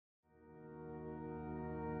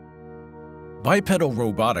Bipedal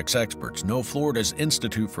robotics experts know Florida's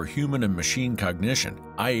Institute for Human and Machine Cognition,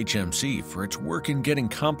 IHMC, for its work in getting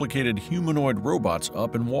complicated humanoid robots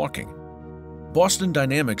up and walking. Boston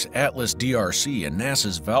Dynamics' Atlas DRC and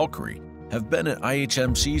NASA's Valkyrie have been at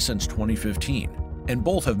IHMC since 2015, and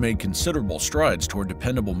both have made considerable strides toward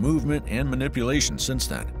dependable movement and manipulation since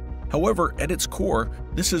then. However, at its core,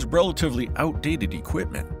 this is relatively outdated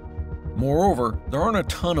equipment. Moreover, there aren't a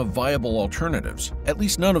ton of viable alternatives, at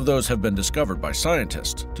least none of those have been discovered by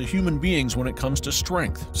scientists, to human beings when it comes to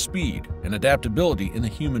strength, speed, and adaptability in the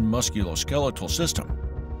human musculoskeletal system.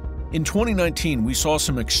 In 2019, we saw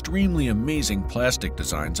some extremely amazing plastic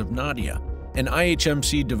designs of Nadia, an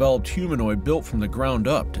IHMC-developed humanoid built from the ground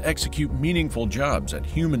up to execute meaningful jobs at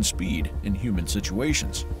human speed in human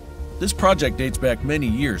situations. This project dates back many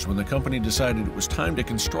years when the company decided it was time to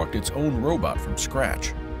construct its own robot from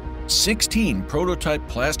scratch. 16 prototype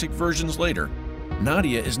plastic versions later,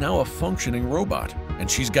 Nadia is now a functioning robot, and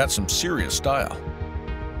she's got some serious style.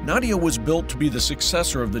 Nadia was built to be the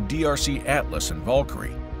successor of the DRC Atlas and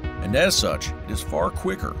Valkyrie, and as such, it is far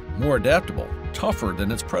quicker, more adaptable, tougher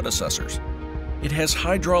than its predecessors. It has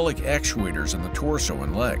hydraulic actuators in the torso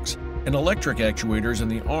and legs, and electric actuators in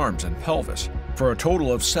the arms and pelvis, for a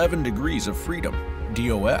total of 7 degrees of freedom,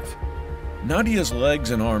 DOF. Nadia's legs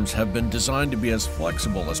and arms have been designed to be as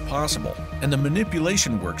flexible as possible, and the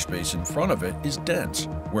manipulation workspace in front of it is dense,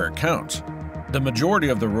 where it counts. The majority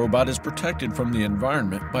of the robot is protected from the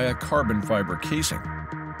environment by a carbon fiber casing.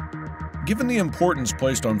 Given the importance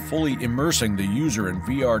placed on fully immersing the user in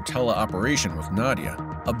VR teleoperation with Nadia,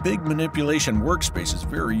 a big manipulation workspace is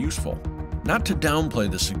very useful. Not to downplay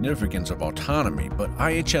the significance of autonomy, but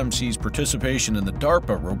IHMC's participation in the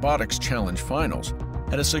DARPA Robotics Challenge Finals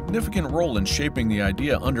had a significant role in shaping the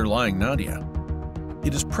idea underlying Nadia.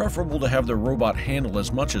 It is preferable to have the robot handle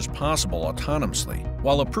as much as possible autonomously,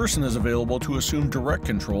 while a person is available to assume direct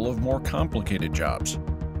control of more complicated jobs.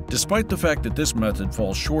 Despite the fact that this method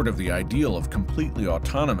falls short of the ideal of completely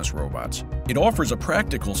autonomous robots, it offers a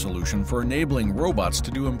practical solution for enabling robots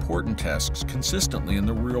to do important tasks consistently in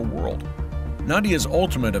the real world. Nadia's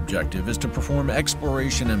ultimate objective is to perform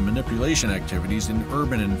exploration and manipulation activities in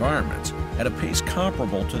urban environments at a pace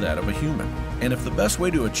comparable to that of a human. And if the best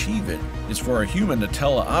way to achieve it is for a human to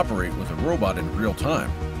teleoperate with a robot in real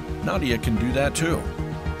time, Nadia can do that too.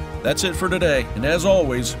 That's it for today, and as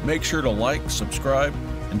always, make sure to like, subscribe,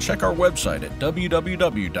 and check our website at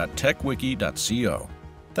www.techwiki.co.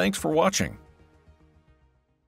 Thanks for watching.